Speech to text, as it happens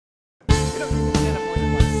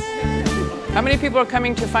How many people are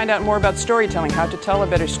coming to find out more about storytelling, how to tell a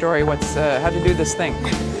better story, how to do this thing?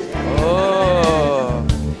 Oh.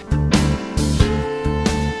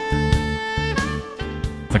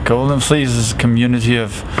 The Golden Fleece is a community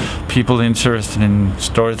of people interested in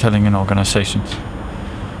storytelling and organizations.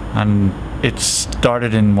 And it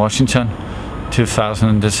started in Washington, 2000,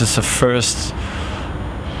 and this is the first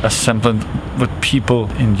assembly with people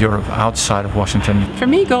in Europe outside of Washington. For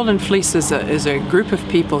me, Golden Fleece is a group of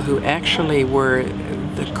people who actually were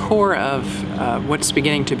the core of what's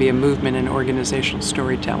beginning to be a movement in organizational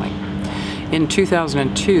storytelling. In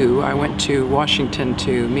 2002, I went to Washington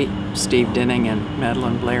to meet Steve Dinning and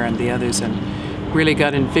Madeline Blair and the others, and really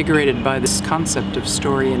got invigorated by this concept of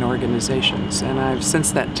story in organizations. And I've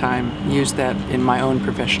since that time used that in my own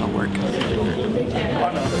professional work.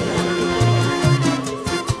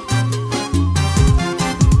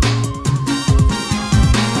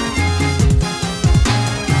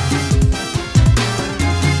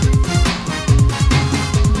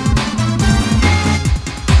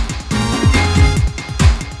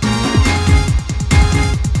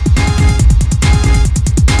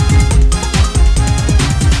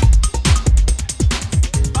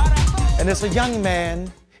 And as a young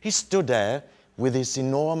man, he stood there with his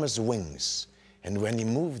enormous wings. And when he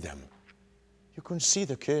moved them, you could see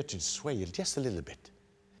the curtains sway just a little bit.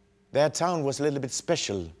 Their town was a little bit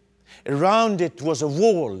special. Around it was a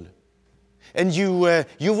wall. And you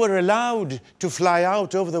were allowed to fly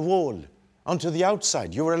out over the wall onto the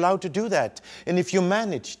outside. You were allowed to do that. And if you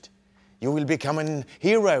managed, you will become a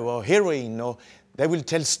hero or heroine, or they will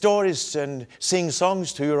tell stories and sing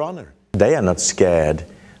songs to your honor. They are not scared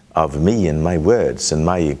of me and my words and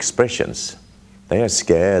my expressions. They are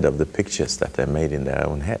scared of the pictures that they made in their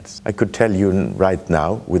own heads. I could tell you right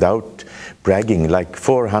now, without bragging, like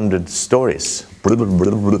 400 stories,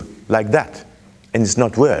 like that. And it's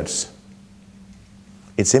not words,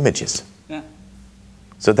 it's images. Yeah.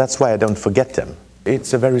 So that's why I don't forget them.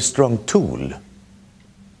 It's a very strong tool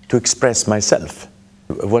to express myself.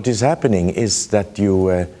 What is happening is that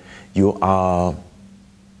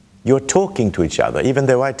you're talking to each other. Even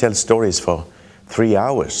though I tell stories for 3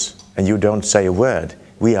 hours and you don't say a word,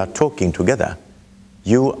 we are talking together.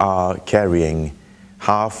 You are carrying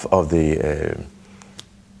half of the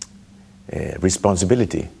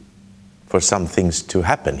responsibility for some things to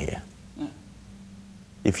happen here. Yeah.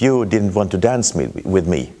 If you didn't want to dance with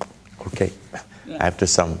me, okay, yeah. I have to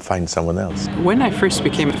find someone else. When I first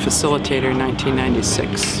became a facilitator in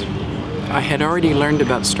 1996, I had already learned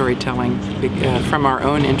about storytelling from our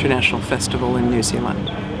own international festival in New Zealand.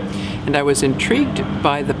 And I was intrigued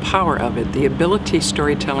by the power of it, the ability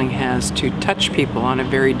storytelling has to touch people on a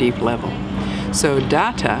very deep level. So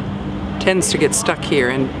data tends to get stuck here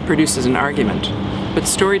and produces an argument, but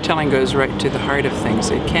storytelling goes right to the heart of things.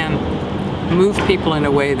 It can move people in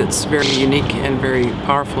a way that's very unique and very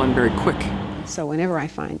powerful and very quick. So whenever I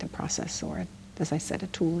find a process or, as I said, a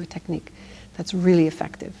tool or technique that's really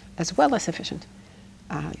effective as well as efficient,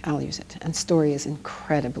 I'll use it. And story is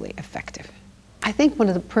incredibly effective. I think one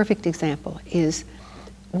of the perfect example is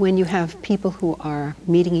when you have people who are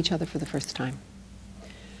meeting each other for the first time.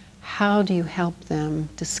 How do you help them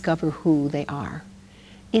discover who they are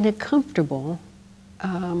in a comfortable,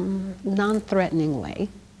 non-threatening way,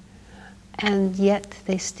 and yet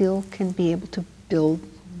they still can be able to build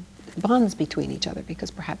bonds between each other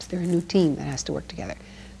because perhaps they're a new team that has to work together.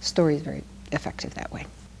 Story is very effective that way.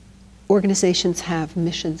 Organizations have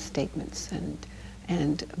mission statements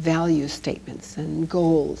and value statements and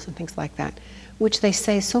goals and things like that, which they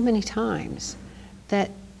say so many times that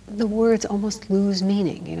the words almost lose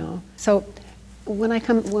meaning, you know. So when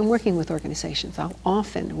working with organizations, I'll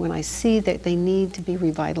often, when I see that they need to be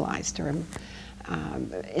revitalized or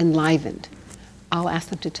enlivened, I'll ask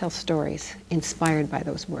them to tell stories inspired by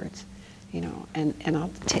those words, you know, and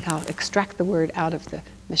I'll extract the word out of the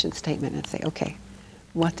mission statement and say, okay,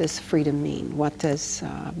 what does freedom mean? What does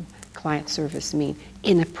client service mean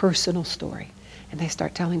in a personal story? And they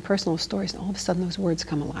start telling personal stories, and all of a sudden those words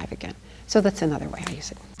come alive again. So that's another way I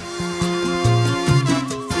use it.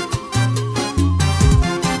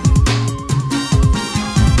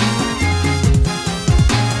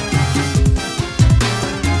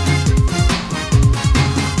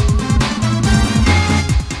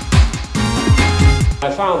 I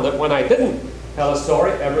found that when I didn't tell a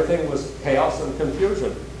story, everything was chaos and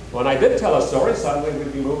confusion. When I did tell a story, suddenly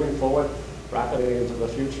we'd be moving forward rapidly into the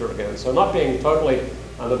future again. So not being totally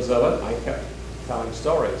unobservant, I kept telling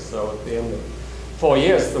stories. So at the end of 4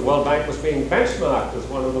 years, the World Bank was being benchmarked as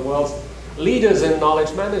one of the world's leaders in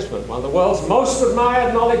knowledge management, one of the world's most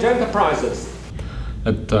admired knowledge enterprises.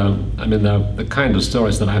 I mean, the kind of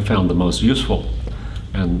stories that I found the most useful,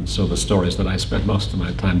 and so the stories that I spend most of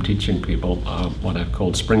my time teaching people are what I've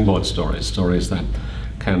called springboard stories, stories that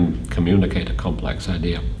can communicate a complex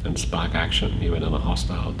idea and spark action, even in a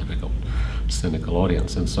hostile, difficult, cynical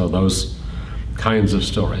audience. And so those kinds of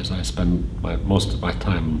stories, I spend most of my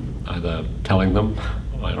time either telling them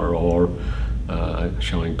or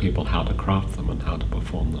showing people how to craft them and how to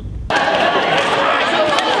perform them.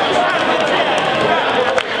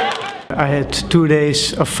 I had 2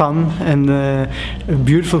 days of fun and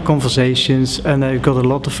beautiful conversations, and I got a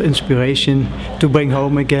lot of inspiration to bring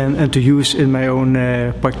home again and to use in my own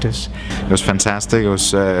practice. It was fantastic. It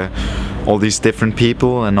was all these different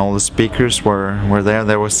people and all the speakers were there.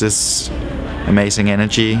 There was this amazing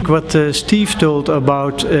energy. What Steve told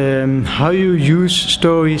about how you use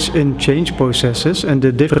stories in change processes and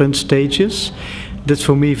the different stages, that's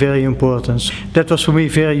for me very important. That was for me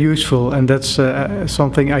very useful, and that's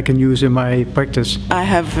something I can use in my practice. I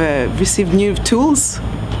have received new tools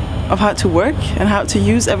of how to work and how to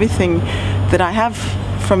use everything that I have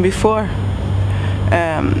from before,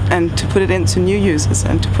 and to put it into new uses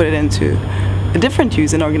and to put it into a different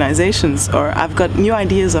use in organizations, or I've got new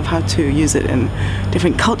ideas of how to use it in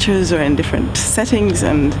different cultures or in different settings,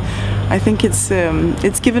 and I think it's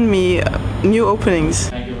given me new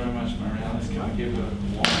openings.